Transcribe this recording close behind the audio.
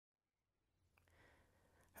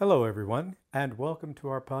Hello, everyone, and welcome to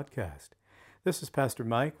our podcast. This is Pastor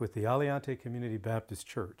Mike with the Aliante Community Baptist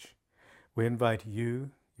Church. We invite you,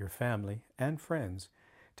 your family, and friends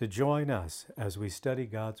to join us as we study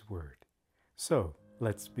God's Word. So,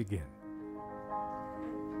 let's begin.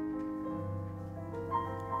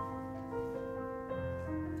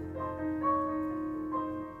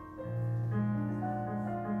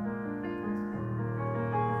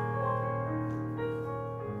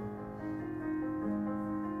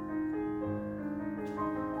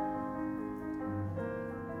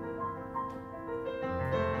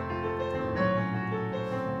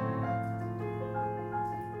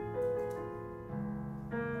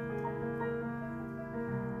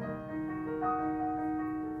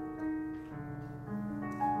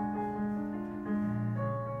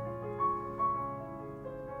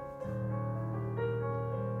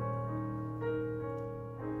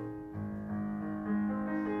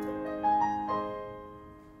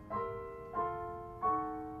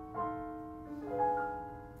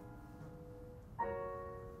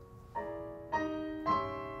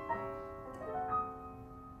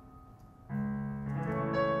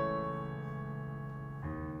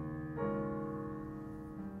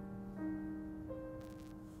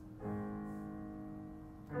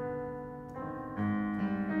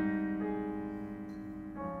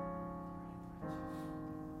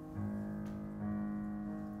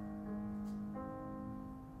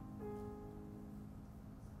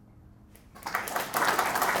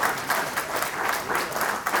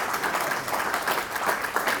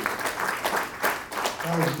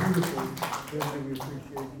 That was beautiful. Definitely we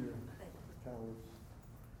appreciate your talents.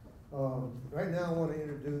 Right now I want to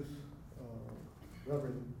introduce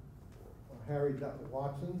Reverend Harry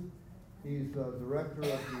Watson. He's director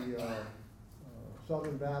of the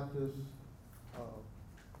Southern Baptist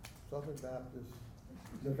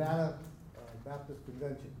Nevada Baptist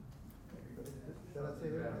Convention. Did I say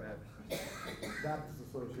that? Baptist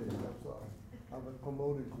Association, I'm sorry. I've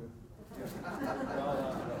promoted you.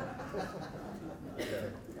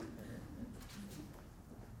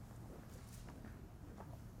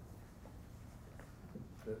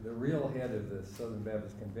 The real head of the Southern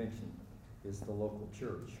Baptist Convention is the local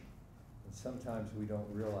church. And sometimes we don't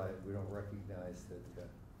recognize that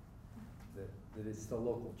it's the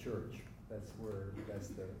local church. That's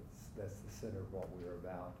the center of what we're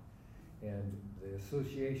about. And the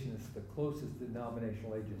association is the closest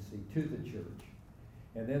denominational agency to the church.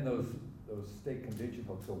 And then those state convention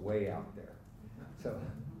folks are way out there. So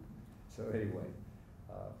anyway,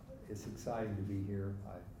 it's exciting to be here.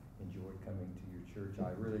 I enjoyed coming to your church.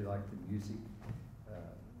 I really like the music.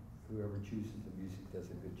 Whoever chooses the music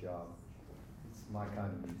does a good job. It's my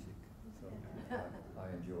kind of music, so I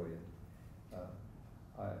enjoy it.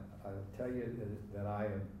 I'll tell you that I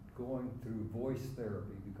am going through voice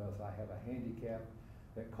therapy because I have a handicap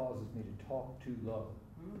that causes me to talk too low.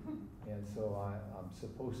 And so I'm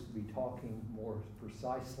supposed to be talking more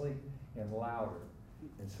precisely and louder.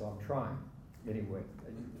 And so I'm trying. Anyway,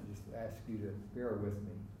 I just ask you to bear with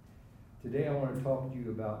me. Today I want to talk to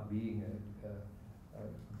you about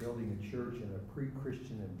building a church in a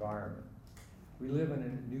pre-Christian environment. We live in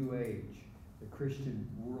a new age. The Christian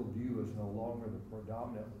worldview is no longer the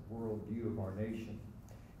predominant worldview of our nation.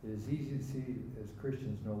 It is easy to see as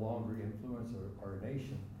Christians no longer influence our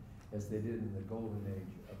nation as they did in the golden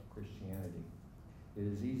age of Christianity. It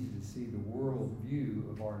is easy to see the worldview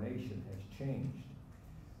of our nation has changed.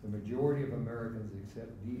 The majority of Americans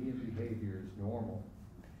accept deviant behavior as normal,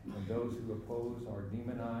 and those who oppose are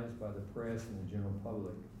demonized by the press and the general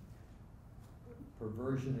public.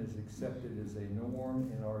 Perversion is accepted as a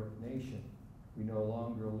norm in our nation. We no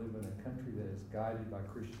longer live in a country that is guided by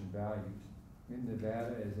Christian values. In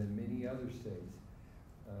Nevada, as in many other states,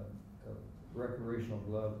 recreational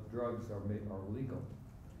drugs are legal.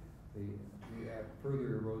 The act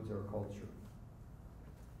further erodes our culture.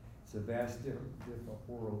 It's a vast different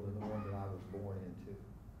world than the one that I was born into.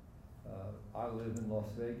 I live in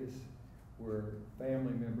Las Vegas, where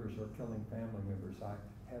family members are killing family members. I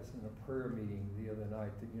was in a prayer meeting the other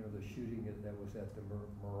night, the shooting that was at the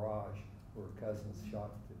Mirage, where cousins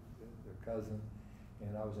shot their cousin.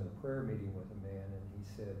 And I was in a prayer meeting with a man, and he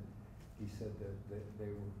said that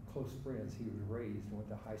they were close friends. He was raised and went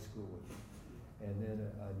to high school with them. And then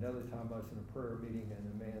another time I was in a prayer meeting, and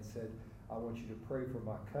the man said, I want you to pray for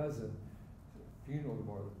my cousin, funeral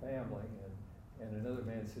tomorrow, the family. And another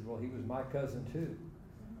man said, well, he was my cousin too.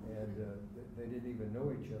 And they didn't even know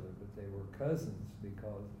each other, but they were cousins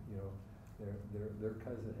because, their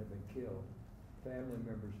cousin had been killed. Family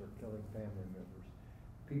members are killing family members.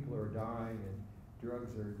 People are dying, and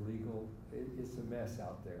drugs are illegal. It's a mess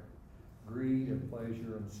out there. Greed and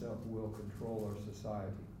pleasure and self-will control our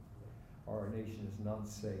society. Our nation is not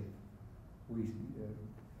safe. We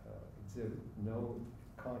exhibit no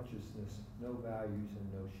consciousness, no values,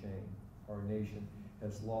 and no shame. Our nation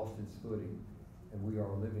has lost its footing, and we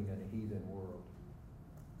are living in a heathen world.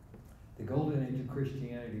 The golden age of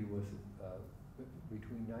Christianity was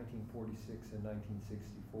between 1946 and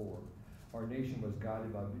 1964. Our nation was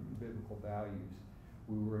guided by biblical values.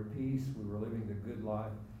 We were at peace. We were living the good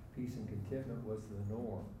life. Peace and contentment was the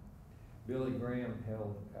norm. Billy Graham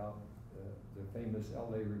held out the famous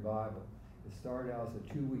LA revival. It started out as a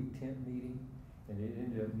 2-week tent meeting, and it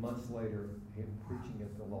ended up months later him preaching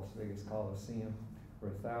at the Las Vegas Coliseum,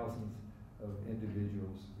 where thousands of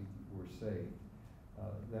individuals were saved.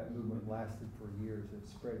 That movement lasted for years. It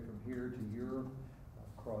spread from here to Europe,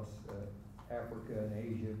 across Africa and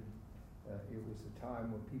Asia. It was a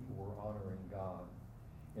time when people were honoring God.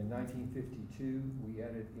 In 1952, we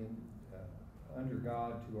added in under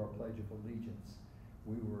God to our Pledge of Allegiance.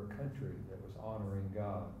 We were a country that was honoring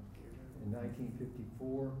God. In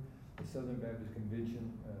 1954, the Southern Baptist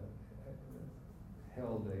Convention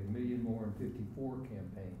held a Million More in 54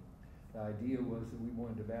 campaign. The idea was that we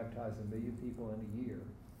wanted to baptize 1 million people in a year.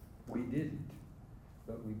 We didn't,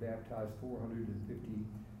 but we baptized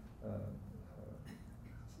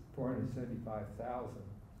 475,000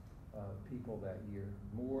 people that year,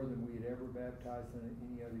 more than we had ever baptized in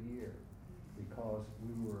any other year, because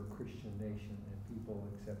we were a Christian nation and people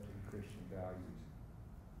accepted Christian values.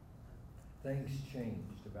 Things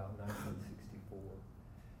changed about 1964.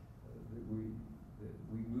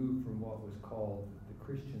 We moved from what was called the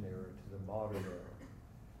Christian era to the modern era.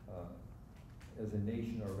 As a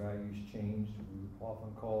nation, our values changed. We were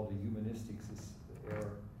often called the humanistic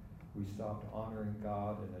era. We stopped honoring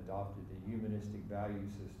God and adopted a humanistic value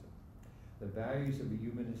system. The values of a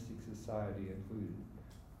humanistic society included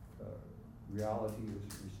reality is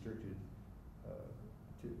restricted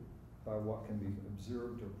by what can be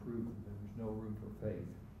observed or proven. There's no room for faith.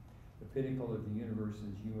 The pinnacle of the universe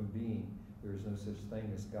is human being. There is no such thing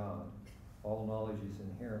as God. All knowledge is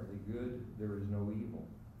inherently good. There is no evil.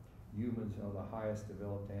 Humans are the highest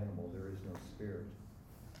developed animal. There is no spirit.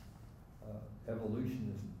 Evolution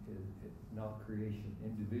is not creation.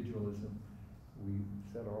 Individualism, we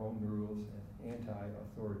set our own rules, and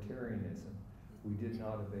anti-authoritarianism, we did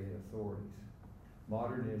not obey authorities.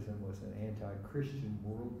 Modernism was an anti-Christian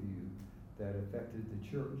worldview that affected the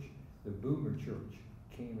church. The Boomer Church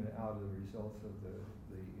came out of the results of the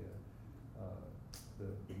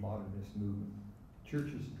modernist movement.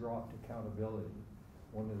 Churches dropped accountability.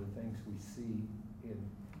 One of the things we see in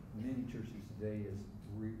many churches today is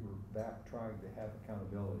we're back trying to have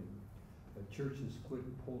accountability. But churches quit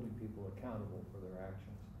holding people accountable for their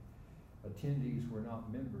actions. Attendees were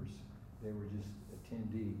not members, they were just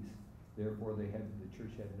attendees. Therefore, the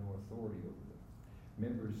church had no authority over them.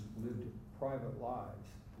 Members lived private lives.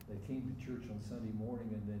 They came to church on Sunday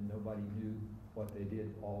morning and then nobody knew what they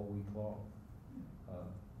did all week long.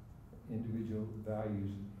 Individual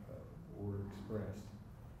values were expressed.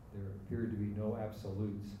 There appeared to be no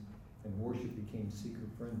absolutes, and worship became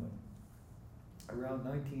seeker-friendly. Around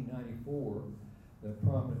 1994, the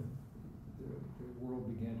world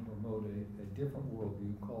began to promote a different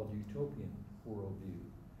worldview called utopian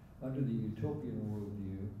worldview. Under the utopian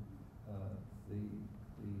worldview, the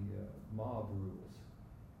mob rules.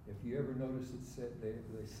 If you ever notice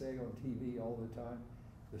they say on TV all the time,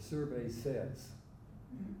 the survey says.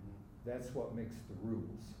 That's what makes the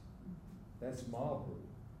rules. That's mob rule.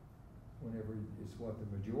 Whenever it's what the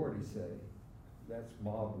majority say, that's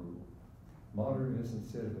mob rule. Modernism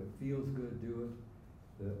said if it feels good, do it.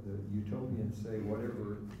 The utopians say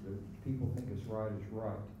whatever the people think is right.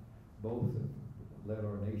 Both have led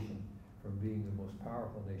our nation from being the most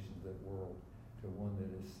powerful nation of the world to one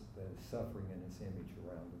that is suffering in its image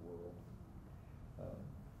around the world.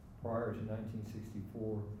 Prior to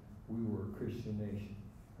 1964, we were a Christian nation.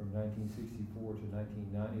 From 1964 to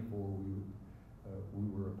 1994, we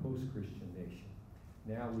were a post-Christian nation.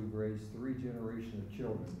 Now we've raised 3 generations of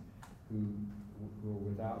children who are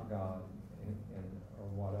without God and are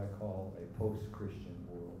what I call a post-Christian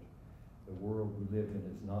world. The world we live in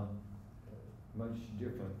is not much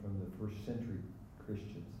different from the first century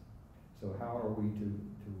Christians. So how are we to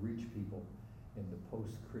reach people in the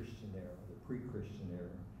post-Christian era, the pre-Christian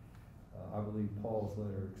era? I believe Paul's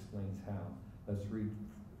letter explains how. Let's read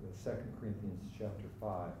 2 Corinthians chapter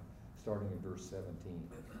 5, starting in verse 17.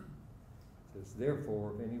 It says,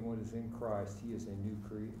 "Therefore, if anyone is in Christ, he is a new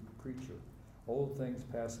creature. Old things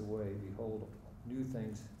pass away. Behold, new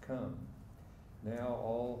things come. Now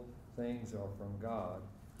all things are from God,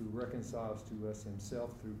 who reconciles to us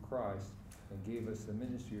himself through Christ and gave us the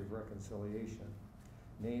ministry of reconciliation,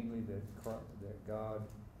 namely that God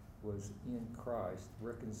was in Christ,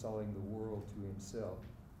 reconciling the world to himself,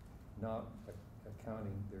 not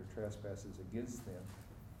accounting their trespasses against them,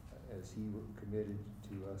 as he committed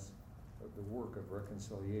to us the work of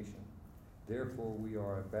reconciliation. Therefore we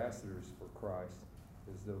are ambassadors for Christ,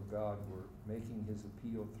 as though God were making his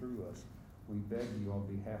appeal through us. We beg you on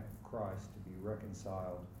behalf of Christ to be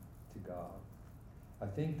reconciled to God. I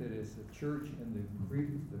think that as a church in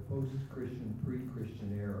the post-Christian,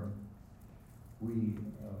 pre-Christian era, we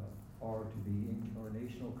are to be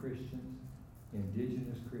incarnational Christians,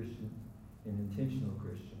 indigenous Christians, and intentional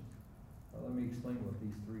Christians. Let me explain what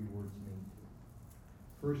these three words mean.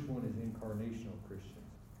 First one is incarnational Christians.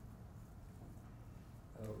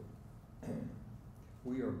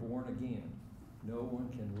 We are born again. No one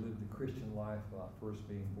can live the Christian life without first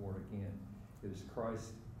being born again. It is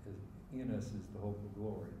Christ in us is the hope of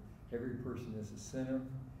glory. Every person is a sinner,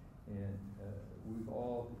 and we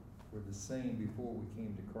all were the same before we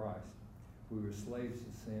came to Christ. We were slaves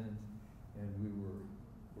to sins, and we were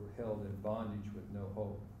held in bondage with no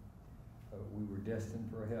hope. We were destined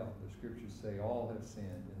for hell. The scriptures say all have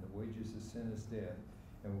sinned, and the wages of sin is death,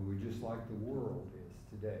 and we were just like the world is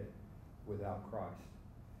today without Christ.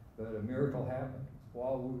 But a miracle happened.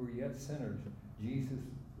 While we were yet sinners, Jesus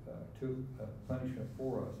took punishment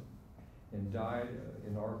for us and died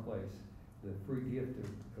in our place. The free gift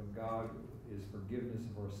of God is forgiveness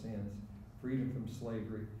of our sins, freedom from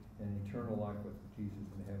slavery, and eternal life with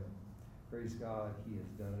Jesus in heaven. Praise God, he has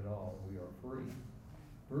done it all. We are free.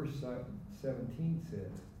 Verse 17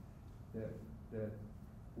 says that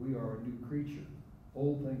we are a new creature.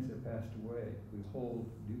 Old things have passed away. Behold,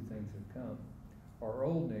 new things have come. Our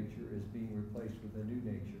old nature is being replaced with a new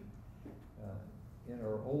nature. In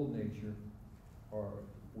our old nature,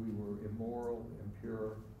 we were immoral,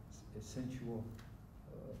 impure, sensual,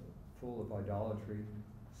 full of idolatry,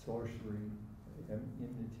 sorcery,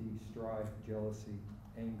 enmity, strife, jealousy,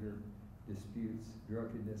 anger, disputes,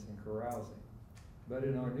 drunkenness, and carousing. But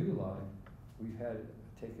in our new life, we've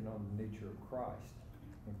taken on the nature of Christ.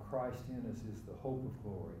 And Christ in us is the hope of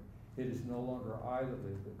glory. It is no longer I that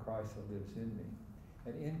live, but Christ that lives in me.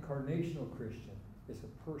 An incarnational Christian is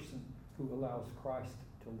a person who allows Christ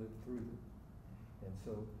to live through them. And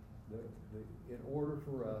so in order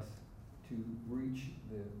for us to reach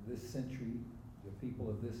this century, the people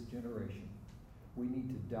of this generation, we need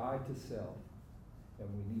to die to self, and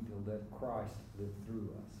we need to let Christ live through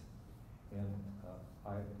us. And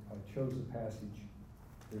I chose a passage.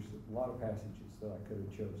 There's a lot of passages that I could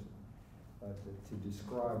have chosen to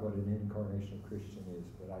describe what an incarnational Christian is,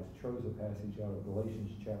 but I chose a passage out of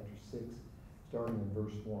Galatians chapter 6, starting in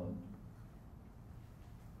verse 1.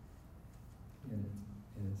 And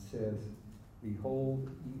it says, "Behold,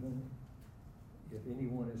 even if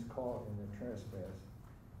anyone is caught in a trespass,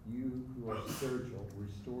 you who are spiritual,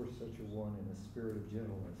 restore such a one in a spirit of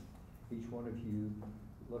gentleness, each one of you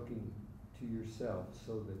looking to yourself,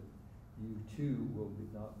 so that you too will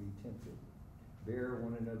not be tempted. Bear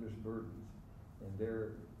one another's burdens, and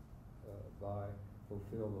thereby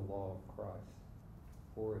fulfill the law of Christ.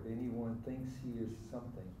 For if anyone thinks he is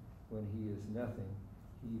something when he is nothing,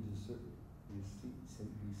 he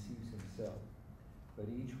deceives himself. But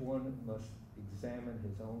each one must examine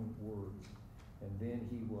his own words, and then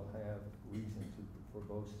he will have reason for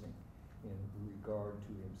boasting in regard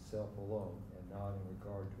to himself alone, and not in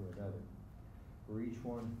regard to another. For each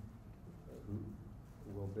one who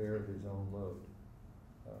will bear his own load.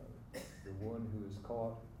 The one who is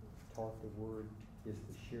taught the word is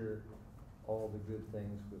to share all the good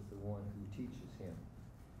things with the one who teaches him.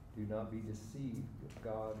 Do not be deceived,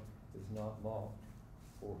 God is not mocked,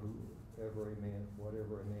 for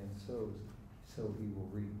whatever a man sows, so he will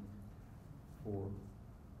reap. For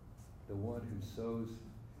the one who sows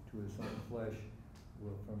to his own flesh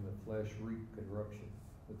will from the flesh reap corruption,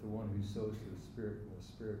 but the one who sows to the Spirit, from the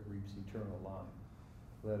Spirit reaps eternal life.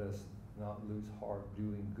 Let us not lose heart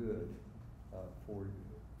doing good, for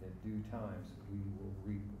in due times we will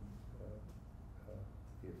reap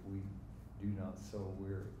if we do not grow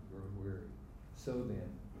weary. So then,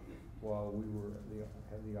 while we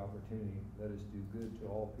have the opportunity, let us do good to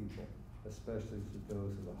all people, especially to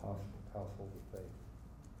those of the household of faith.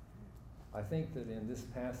 I think that in this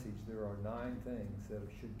passage there are 9 things that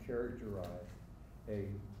should characterize a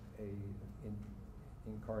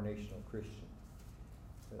incarnational Christian.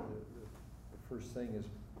 The first thing is,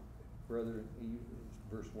 brethren,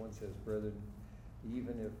 verse 1 says, brethren,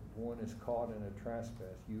 even if one is caught in a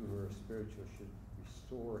trespass, you who are spiritual should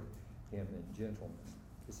restore him in gentleness.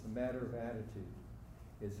 It's a matter of attitude.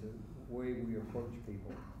 It's a way we approach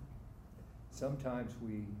people. Sometimes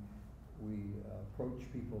we approach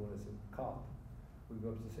people as a cop. We go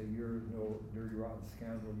up and say, "You're no dirty, rotten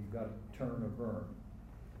scoundrel. You've got to turn or burn."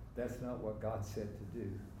 That's not what God said to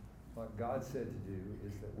do. What God said to do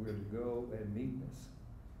is that we're to go in meekness.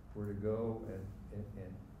 We're to go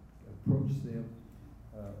and approach them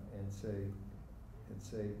and say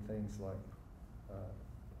things like,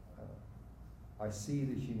 "I see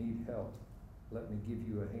that you need help. Let me give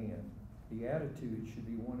you a hand." The attitude should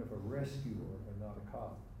be one of a rescuer and not a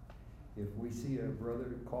cop. If we see a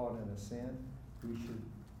brother caught in a sin, we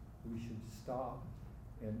should stop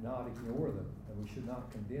and not ignore them, and we should not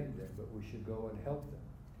condemn them, but we should go and help them.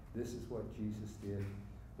 This is what Jesus did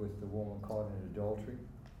with the woman caught in adultery.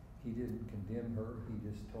 He didn't condemn her, he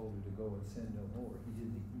just told her to go and sin no more. He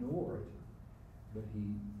didn't ignore it, but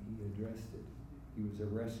he addressed it. He was a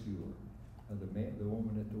rescuer. The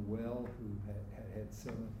woman at the well who had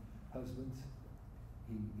 7 husbands,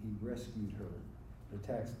 he rescued her. The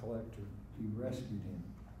tax collector, he rescued him.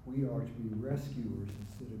 We are to be rescuers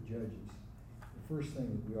instead of judges. The first thing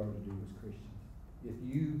that we are to do as Christians. If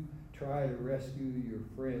you try to rescue your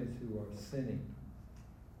friends who are sinning,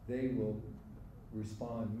 they will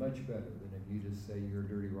respond much better than if you just say you're a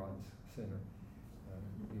dirty, rotten sinner.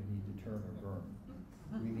 You need to turn or burn.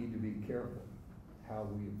 We need to be careful how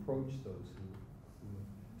we approach those who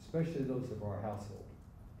especially those of our household.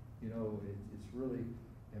 You know, it's really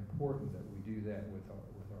important that we do that with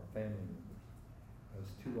our family members.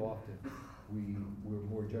 As too often we're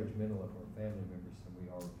more judgmental of our family members than we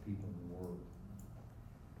are of people in the world.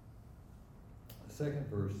 The second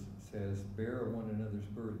verse says, "Bear one another's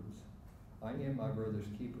burdens. I am my brother's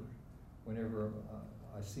keeper. Whenever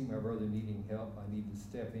I see my brother needing help, I need to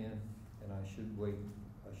step in, and I shouldn't wait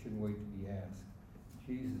to be asked."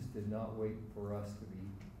 Jesus did not wait for us to be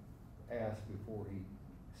asked before he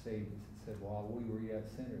saved us. He said, "While we were yet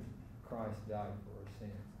sinners, Christ died for our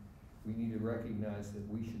sins." We need to recognize that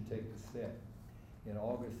we should take the step. In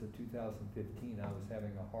August of 2015, I was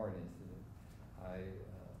having a heart incident. I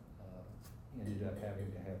ended up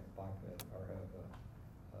having to have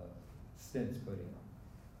stents put in.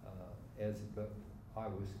 But I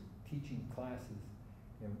was teaching classes,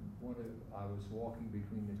 and I was walking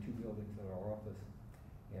between the 2 buildings at our office,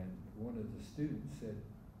 and one of the students said,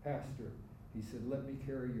 "Pastor," he said, "let me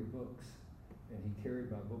carry your books." And he carried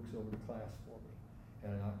my books over to class for me.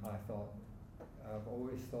 And I've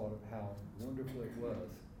always thought of how wonderful it was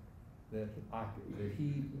that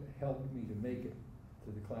he helped me to make it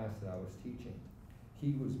to the class that I was teaching.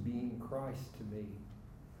 He was being Christ to me.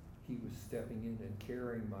 He was stepping in and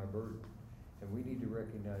carrying my burden. And we need to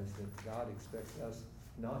recognize that God expects us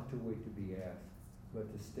not to wait to be asked, but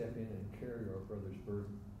to step in and carry our brother's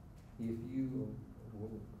burden. If you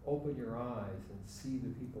will open your eyes and see the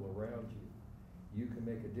people around you, you can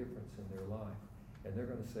make a difference in their life. And they're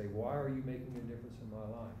going to say, "Why are you making a difference in my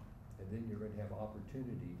life?" And then you're going to have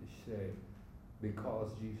opportunity to say,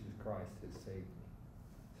 "Because Jesus Christ has saved me."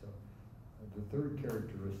 So the third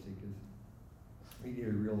characteristic is we need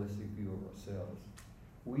a realistic view of ourselves.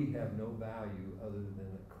 We have no value other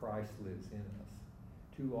than that Christ lives in us.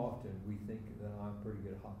 Too often we think that I'm pretty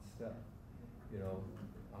good hot stuff. You know,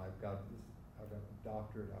 I've got a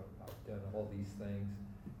doctorate, I've done all these things.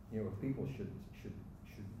 You know, people should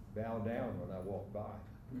bow down when I walk by.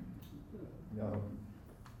 No.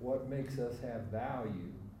 What makes us have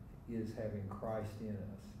value is having Christ in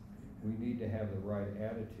us. We need to have the right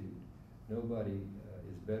attitude. Nobody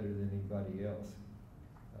is better than anybody else.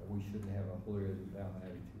 We shouldn't have a holier-than-thou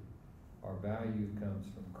attitude. Our value comes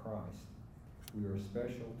from Christ. We are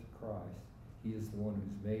special to Christ. He is the one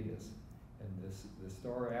who's made us. And the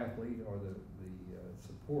star athlete or the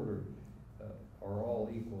supporter are all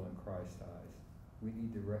equal in Christ's eyes. We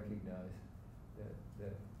need to recognize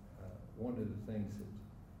that one of the things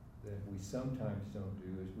that we sometimes don't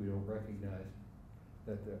do is we don't recognize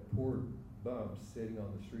that the poor bum sitting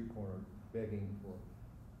on the street corner begging for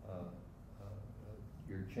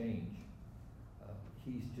your change,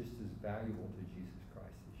 he's just as valuable to Jesus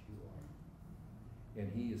Christ as you are.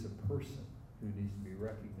 And he is a person who needs to be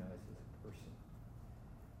recognized as a person.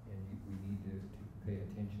 And we need to pay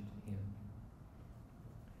attention to him.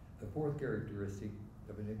 The fourth characteristic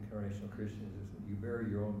of an incarnational Christian is that you bear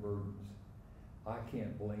your own burdens. I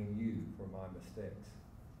can't blame you for my mistakes,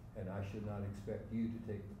 and I should not expect you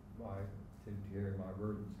to carry my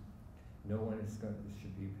burdens. No one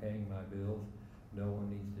should be paying my bills. No one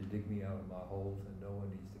needs to dig me out of my holes, and no one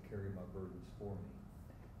needs to carry my burdens for me.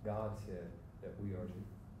 God said that we are to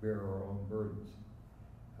bear our own burdens.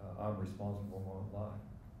 I'm responsible for my own life,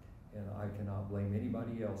 and I cannot blame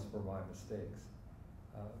anybody else for my mistakes.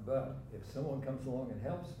 But if someone comes along and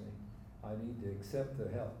helps me, I need to accept the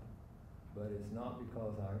help. But it's not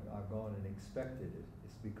because I've gone and expected it.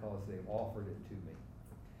 It's because they've offered it to me.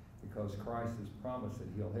 Because Christ has promised that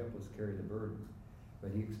he'll help us carry the burden.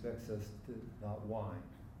 But he expects us to not whine.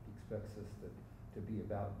 He expects us to be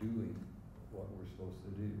about doing what we're supposed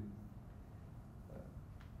to do.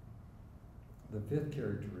 The fifth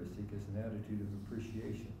characteristic is an attitude of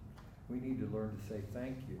appreciation. We need to learn to say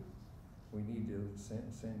thank you. We need to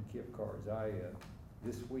send gift cards.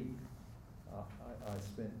 This week, I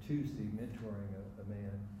spent Tuesday mentoring a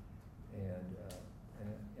man, and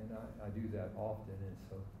I do that often. And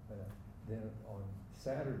so then on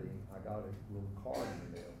Saturday, I got a little card in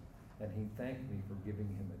the mail, and he thanked me for giving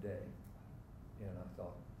him a day. And I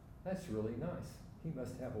thought, that's really nice. He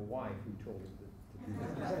must have a wife who told him to do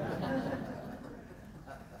that.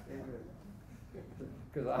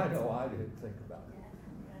 Because I know I didn't think about it.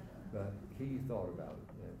 But he thought about it,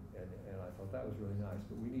 and I thought that was really nice.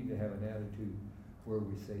 But we need to have an attitude where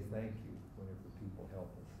we say thank you whenever people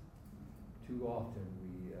help us. Too often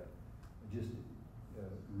we just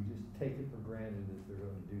take it for granted that they're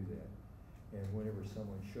going to do that. And whenever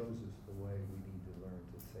someone shows us the way, we need to learn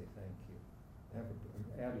to say thank you. Have an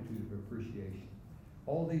attitude of appreciation.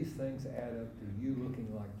 All these things add up to you looking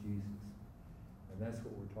like Jesus. And that's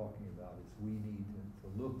what we're talking about, is we need to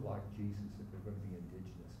look like Jesus if we're going to be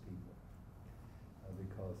indigenous people.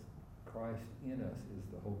 Because Christ in us is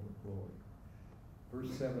the hope of glory. Verse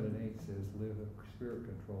 7 and 8 says, live a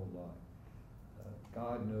spirit-controlled life.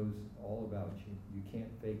 God knows all about you. You can't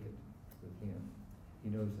fake it with him. He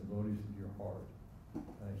knows the motives of your heart.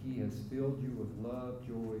 He has filled you with love,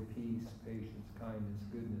 joy, peace, patience, kindness,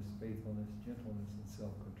 goodness, faithfulness, gentleness, and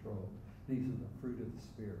self-control. These are the fruit of the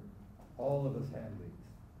Spirit. All of us have these.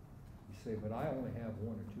 You say, but I only have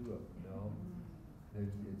one or two of them. No.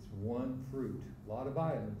 It's one fruit. A lot of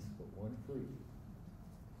violence, but one fruit.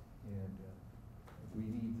 And we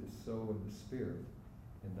need to sow in the Spirit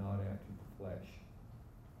and not after the flesh.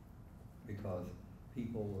 Because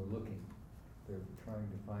people are looking. They're trying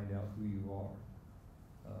to find out who you are.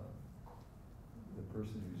 The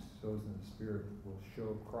person who sows in the Spirit will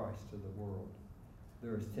show Christ to the world.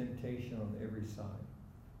 There is temptation on every side.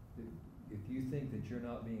 If you think that you're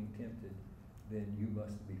not being tempted, then you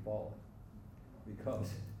must be fallen.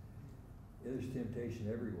 Because there's temptation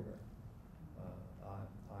everywhere.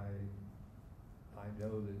 I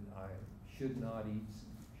know that I should not eat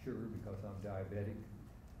sugar because I'm diabetic.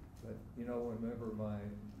 But, you know, whenever my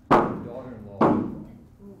daughter-in-law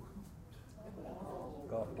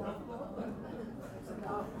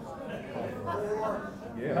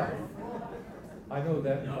yeah. I know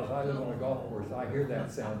that because I live on a golf course. I hear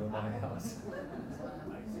that sound in my house.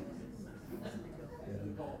 Yeah.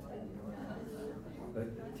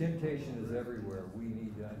 But temptation is everywhere. We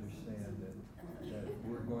need to understand that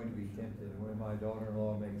we're going to be tempted. When my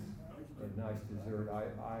daughter-in-law makes a nice dessert,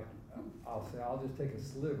 I'll say, I'll just take a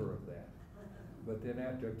sliver of that. But then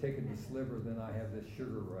after I've taken the sliver, then I have this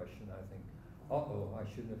sugar rush, and I think, uh-oh, I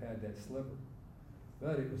shouldn't have had that sliver.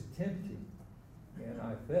 But it was tempting, and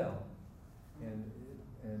I fell. And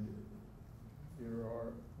there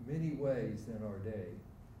are many ways in our day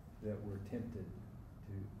that we're tempted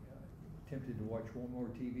to watch one more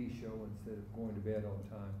TV show instead of going to bed on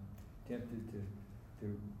time, tempted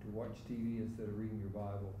to watch TV instead of reading your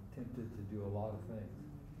Bible, tempted to do a lot of things.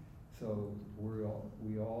 So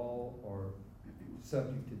we all are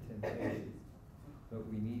subject to temptation, but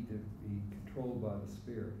we need to be controlled by the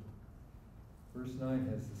Spirit. Verse 9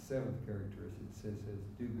 has the seventh characteristic. It says,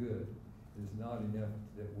 do good. It is not enough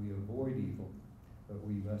that we avoid evil, but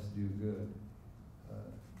we must do good.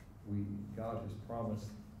 God has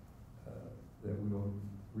promised that we will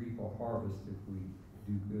reap a harvest if we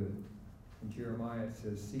do good. In Jeremiah it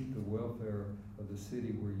says, seek the welfare of the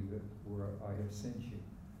city where I have sent you.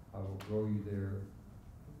 I will grow you there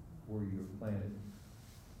where you are planted.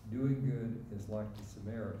 Doing good is like the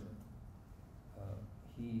Samaritan.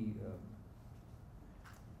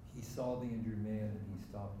 He saw the injured man and he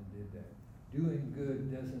stopped and did that. Doing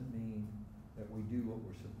good doesn't mean that we do what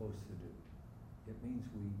we're supposed to do. It means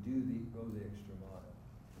we go the extra mile.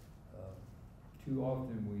 Too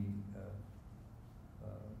often we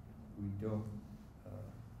don't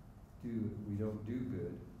do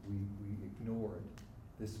good. We ignore it.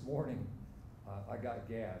 This morning, I got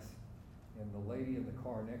gas, and the lady in the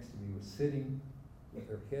car next to me was sitting with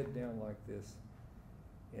her head down like this.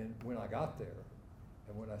 And when I got there,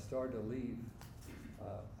 and when I started to leave,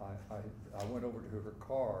 I went over to her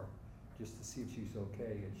car just to see if she was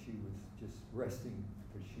okay, and she was just resting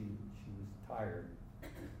because she was tired.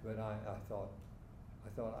 But I thought,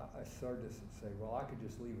 I started to say, well, I could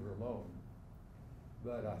just leave her alone.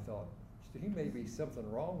 But I thought, he may be something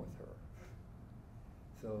wrong with her.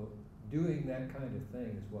 So doing that kind of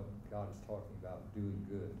thing is what God is talking about, doing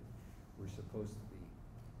good. We're supposed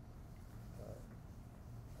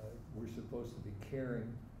to be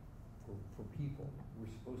caring for people.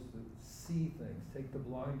 We're supposed to see things, take the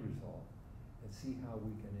blinders off, and see how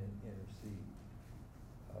we can intercede.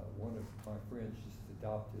 One of my friends just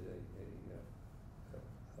adopted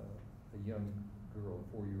a young girl, a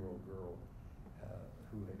 4-year-old girl,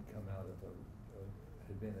 who had come out of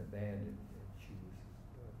had been abandoned, and she was,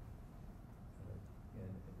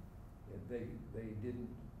 and they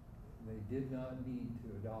did not need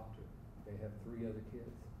to adopt her. They have 3 other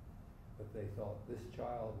kids, but they thought this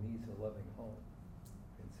child needs a loving home,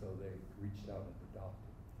 and so they reached out and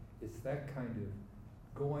adopted. It's that kind of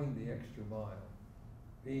going the extra mile,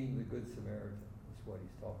 being the Good Samaritan is what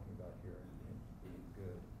he's talking about here, and being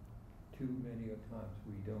good. Too many times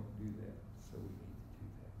we don't do that, so we need to do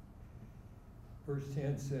that. Verse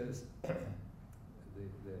 10 says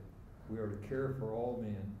that we are to care for all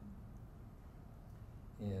men,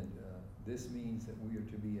 and this means that we are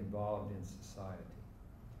to be involved in society.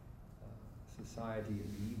 Society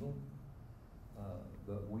is evil,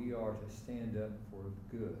 but we are to stand up for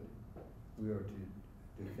the good. We are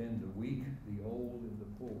to defend the weak, the old, and the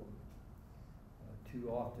poor. Too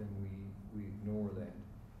often we ignore that,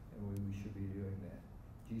 and we should be doing that.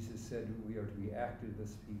 Jesus said we are to be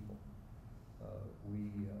activist people.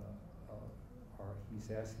 He's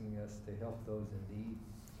asking us to help those in need.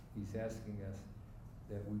 He's asking us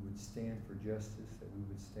that we would stand for justice, that we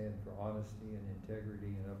would stand for honesty and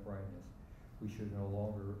integrity and uprightness. We should no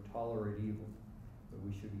longer tolerate evil, but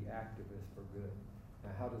we should be activists for good.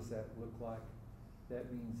 Now, how does that look like?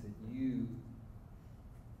 That means that you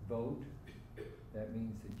vote. That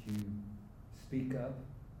means that you speak up.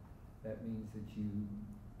 That means that you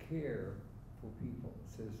care for people.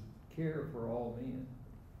 It says, care for all men.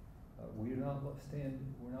 We're not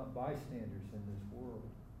bystanders in this world.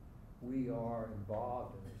 We are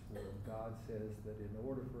involved in this world. God says that in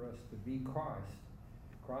order for us to be Christ,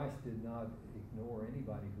 Christ did not ignore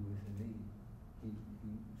anybody who was in need.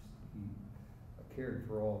 He cared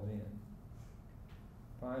for all men.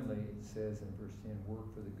 Finally, it says in verse 10, work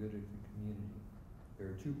for the good of the community. There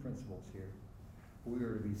are 2 principles here. We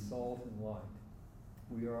are to be salt and light.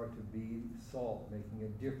 We are to be salt, making a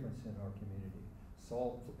difference in our community.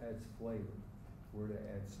 Salt adds flavor. We're to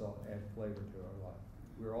add flavor to our life.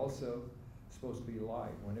 We're also supposed to be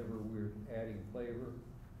light. Whenever we're adding flavor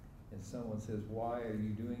and someone says, why are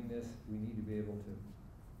you doing this? We need to be able to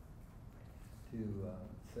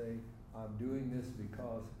say, I'm doing this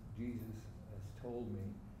because Jesus has told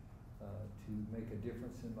me to make a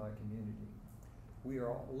difference in my community. We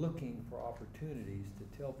are looking for opportunities to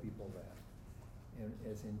tell people that. And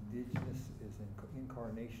as indigenous, as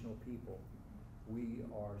incarnational people, we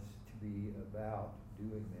are to be about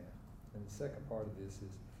doing that. And the second part of this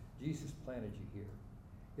is Jesus planted you here.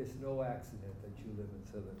 It's no accident that you live in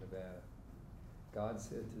southern Nevada. God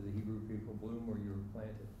said to the Hebrew people, bloom where you were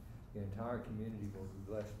planted. The entire community will be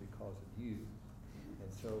blessed because of you.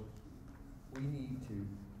 And so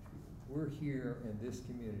we're here in this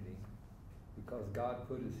community because God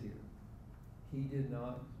put us here. He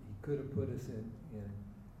could have put us in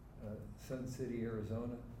Sun City,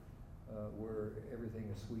 Arizona, where everything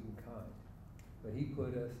is sweet and kind. But he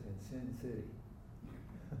put us in Sin City.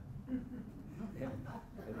 and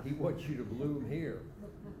he wants you to bloom here.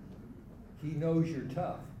 He knows you're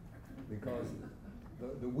tough because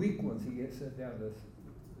the weak ones he gets sent down to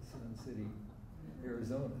Sun City,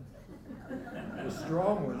 Arizona. The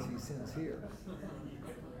strong ones he sends here.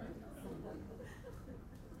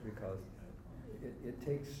 Because it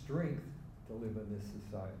takes strength to live in this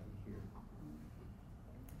society here.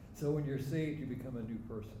 So when you're saved, you become a new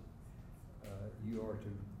person. You are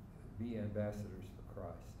to be ambassadors for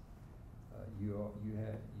Christ. You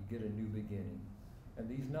get a new beginning. And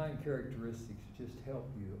these 9 characteristics just help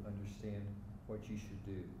you understand what you should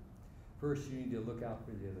do. First, you need to look out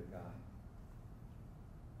for the other guy.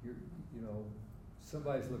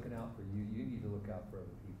 Somebody's looking out for you. You need to look out for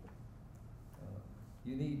other people.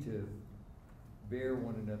 You need to bear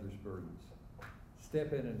one another's burdens.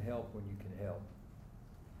 Step in and help when you can help.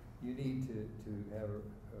 You need to have a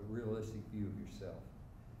realistic view of yourself.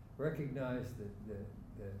 Recognize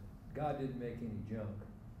that God didn't make any junk,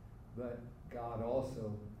 but God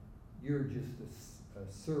also, you're just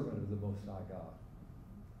a servant of the Most High God.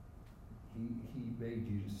 He made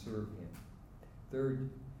you to serve him. Third,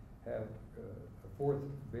 fourth,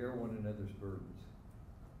 bear one another's burdens.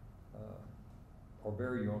 Or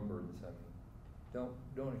bear your own burdens, I mean.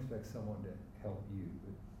 Don't expect someone to help you,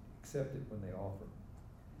 but accept it when they offer.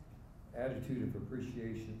 Attitude of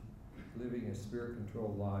appreciation, living a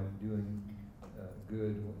spirit-controlled life, doing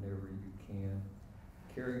good whenever you can,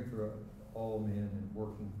 caring for all men and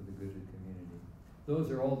working for the good of the community.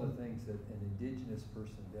 Those are all the things that an indigenous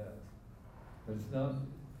person does. But it's not,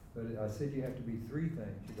 but I said you have to be three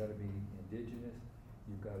things. You've got to be indigenous,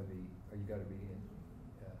 you got to be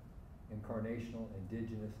incarnational,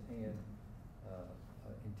 indigenous, and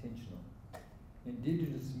intentional.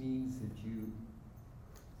 Indigenous means that you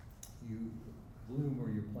bloom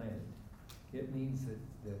where you're planted. It means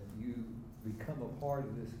that you become a part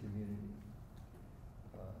of this community.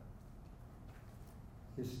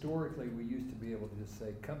 Historically, we used to be able to just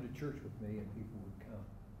say, come to church with me, and people would come.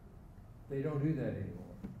 They don't do that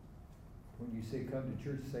anymore. When you say come to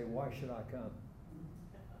church, say, why should I come?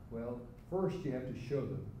 Well, first you have to show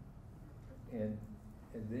them, and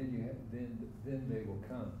then they will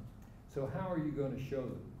come. So how are you going to show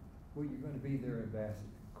them? Well, you're going to be their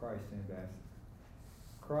ambassador, Christ's ambassador.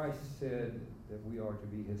 Christ said that we are to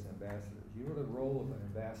be his ambassadors. You know what the role of an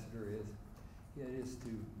ambassador is? It is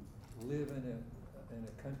to live in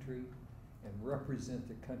a country and represent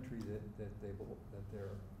the country that is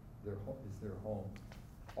their home.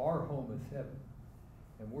 Our home is heaven,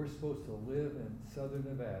 and we're supposed to live in southern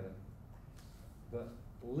Nevada, but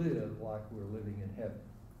live like we're living in heaven.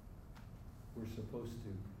 We're supposed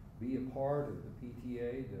to be a part of the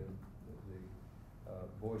PTA, the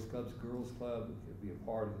Boys Clubs, Girls Club, be a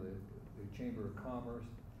part of the Chamber of Commerce,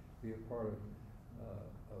 be a part of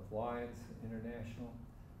Lions International,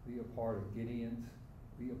 be a part of Gideon's,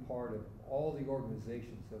 be a part of all the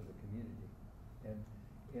organizations of the community,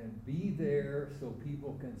 and be there so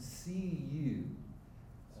people can see you.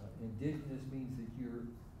 Indigenous means that you're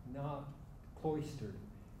not cloistered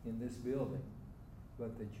in this building,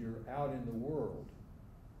 but that you're out in the world.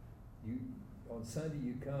 On Sunday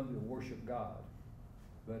you come to worship God,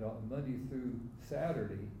 but on Monday through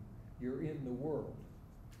Saturday you're in the world,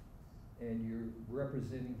 and you're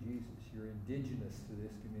representing Jesus. You're indigenous to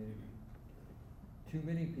this community. Too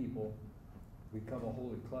many people become a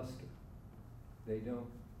holy cluster. They don't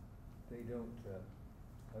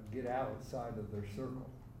get outside of their circle.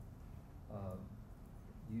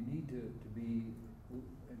 You need to be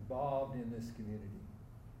involved in this community.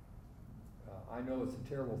 I know it's a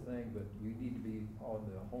terrible thing, but you need to be on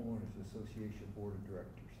the Homeowners Association Board of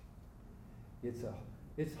Directors.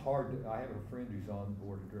 It's hard. I have a friend who's on the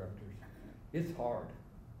Board of Directors. It's hard.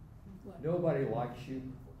 Nobody likes you.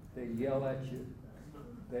 They yell at you.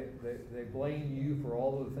 They blame you for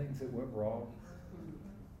all of the things that went wrong.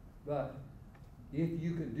 But if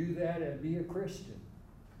you can do that and be a Christian,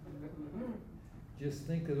 just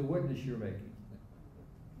think of the witness you're making.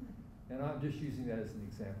 And I'm just using that as an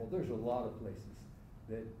example. There's a lot of places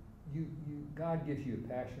that God gives you a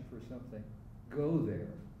passion for something. Go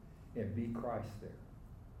there and be Christ there.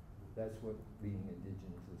 That's what being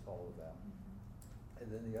indigenous is all about.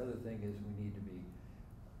 And then the other thing is we need to be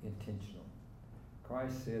intentional.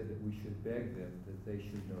 Christ said that we should beg them that they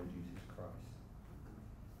should know Jesus Christ.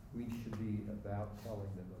 We should be about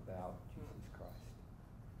telling them about Jesus Christ.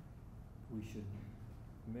 We should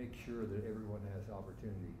make sure that everyone has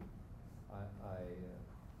opportunity.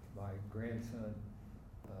 My grandson,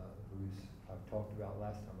 who's I've talked about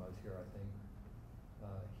last time I was here, I think,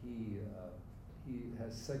 he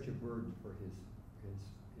has such a burden for his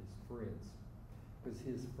friends, because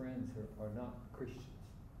his friends are not Christians.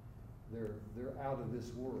 They're out of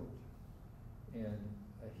this world, and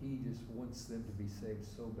he just wants them to be saved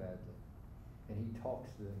so badly, and he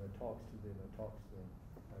talks to them and talks to them and talks to them.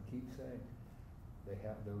 I keep saying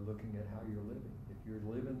they're looking at how you're living. If you're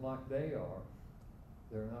living like they are,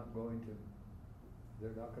 they're not going to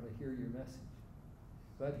hear your message.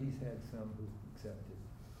 But he's had some who accepted,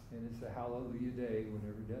 and it's a hallelujah day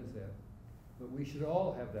whenever he does that. But we should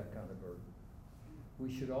all have that kind of burden.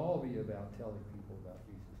 We should all be about telling people about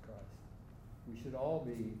Jesus Christ. We should all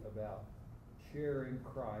be about sharing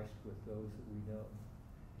Christ with those that we know.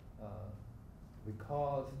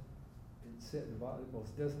 Because it said, the Bible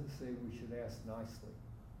doesn't say we should ask nicely.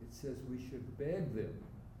 It says we should beg them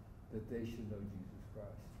that they should know Jesus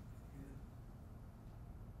Christ.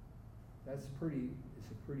 It's a pretty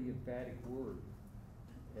emphatic word.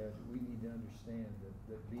 And we need to understand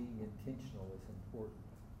that being intentional is important.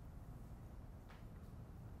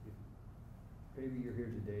 If maybe you're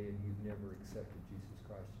here today and you've never accepted Jesus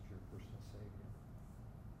Christ as your personal Savior.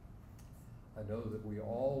 I know that we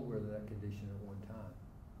all were in that condition at one time.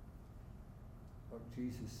 What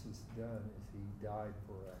Jesus has done is he died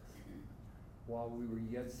for us. while we were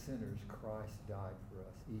yet sinners, Christ died for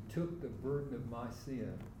us. He took the burden of my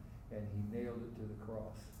sin and he nailed it to the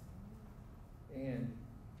cross. And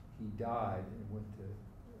he died and went to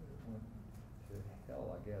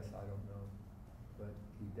hell, I guess, I don't know. But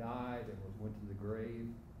he died and went to the grave.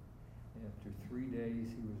 And after 3 days,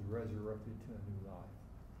 he was resurrected to a new life.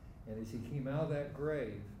 And as he came out of that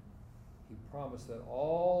grave, he promised that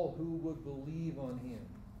all who would believe on him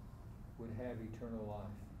would have eternal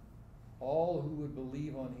life. All who would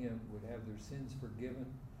believe on him would have their sins forgiven,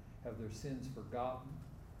 have their sins forgotten,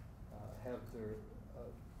 have their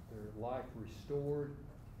life restored,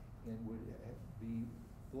 and would be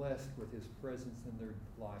blessed with his presence in their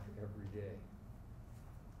life every day.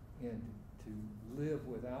 And to live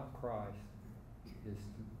without Christ is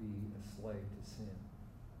to be a slave to sin.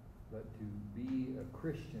 But to be a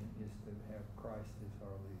Christian is to have Christ as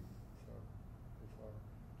our lead, as our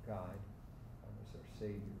guide, as our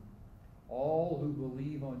Savior. All who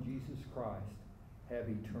believe on Jesus Christ have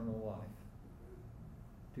eternal life.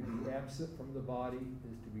 To be absent from the body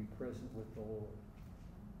is to be present with the Lord.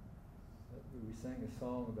 We sang a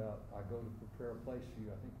song about, I go to prepare a place for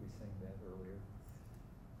you. I think we sang that earlier.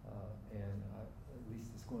 At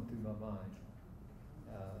least it's going through my mind.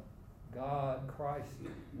 Christ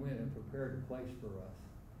went and prepared a place for us.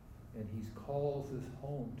 And he calls us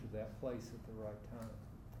home to that place at the right time.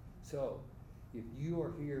 So, if you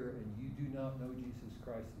are here and you do not know Jesus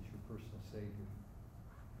Christ as your personal Savior,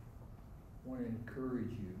 I want to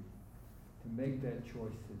encourage you to make that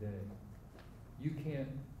choice today. You can't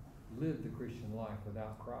live the Christian life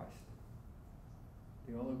without Christ.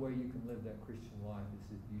 The only way you can live that Christian life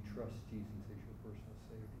is if you trust Jesus as your personal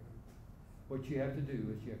Savior. What you have to do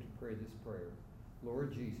is you have to pray this prayer.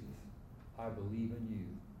 Lord Jesus, I believe in you.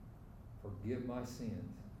 Forgive my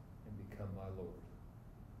sins and become my Lord.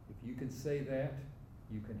 If you can say that,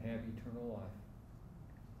 you can have eternal life.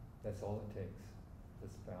 That's all it takes.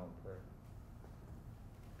 Let's bow in prayer.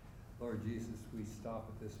 Lord Jesus, we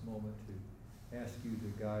stop at this moment to ask you to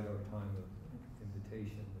guide our time of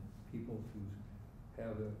invitation. People who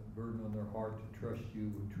have a burden on their heart to trust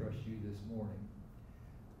you would trust you this morning.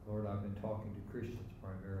 Lord, I've been talking to Christians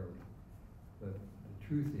primarily, but the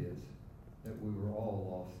truth is that we were all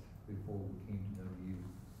lost before we came to know you.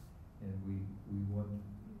 And we want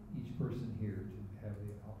each person here to have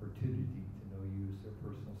the opportunity to know you as their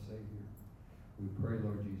personal Savior. We pray,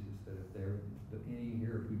 Lord Jesus, that if there are any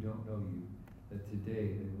here who don't know you, that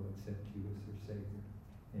today they will accept you as their Savior.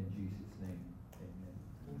 In Jesus' name, amen.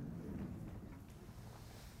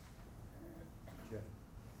 Jeff.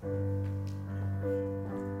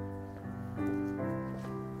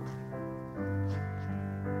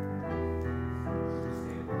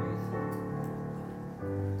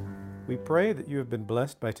 We pray that you have been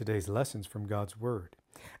blessed by today's lessons from God's Word.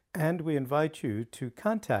 And we invite you to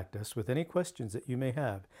contact us with any questions that you may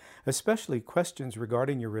have, especially questions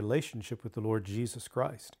regarding your relationship with the Lord Jesus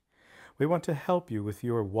Christ. We want to help you with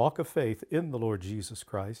your walk of faith in the Lord Jesus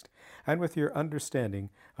Christ and with your understanding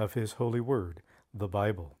of His holy word, the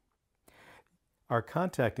Bible. Our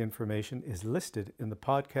contact information is listed in the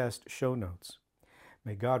podcast show notes.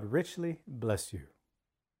 May God richly bless you.